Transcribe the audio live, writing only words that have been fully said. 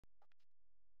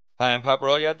Hi, I'm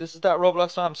Papa. Yeah, this is that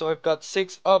Roblox fam. So I've got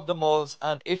six of the moles,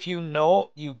 and if you know,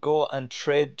 you go and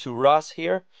trade to Ross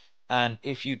here, and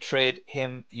if you trade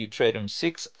him, you trade him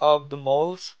six of the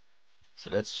moles.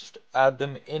 So let's just add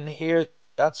them in here.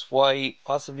 That's why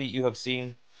possibly you have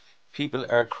seen people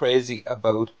are crazy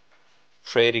about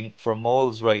trading for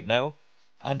moles right now.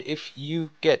 And if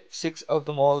you get six of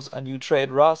the moles and you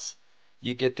trade Ross,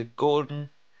 you get the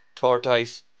Golden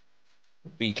Tortoise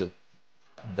Beetle.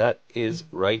 And that is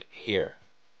right here.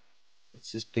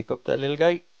 Let's just pick up that little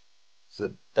guy.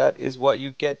 So that is what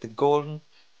you get, the Golden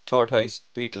Tortoise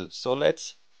Beetle. So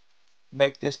let's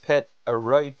make this pet a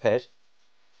ride pet.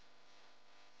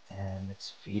 And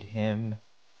let's feed him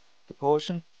the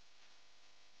potion.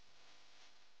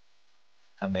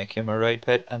 And make him a ride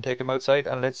pet and take him outside.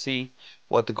 And let's see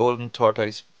what the Golden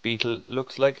Tortoise Beetle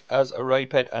looks like as a ride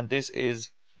pet. And this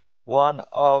is one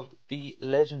of the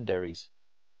legendaries.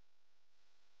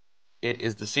 It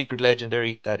is the secret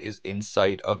legendary that is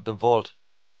inside of the vault.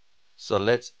 So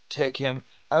let's take him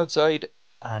outside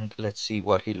and let's see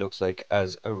what he looks like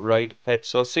as a ride pet.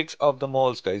 So six of the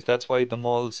moles, guys. That's why the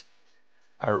moles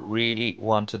are really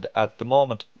wanted at the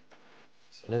moment.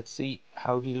 So let's see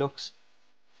how he looks.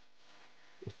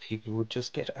 If people would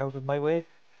just get out of my way.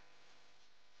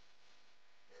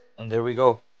 And there we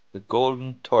go. The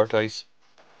Golden Tortoise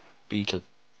Beetle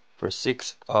for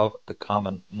six of the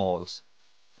common moles.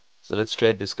 So let's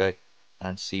trade this guy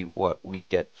and see what we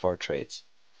get for trades.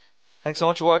 Thanks so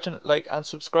much for watching. Like and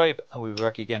subscribe, and we'll be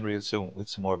back again real soon with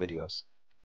some more videos.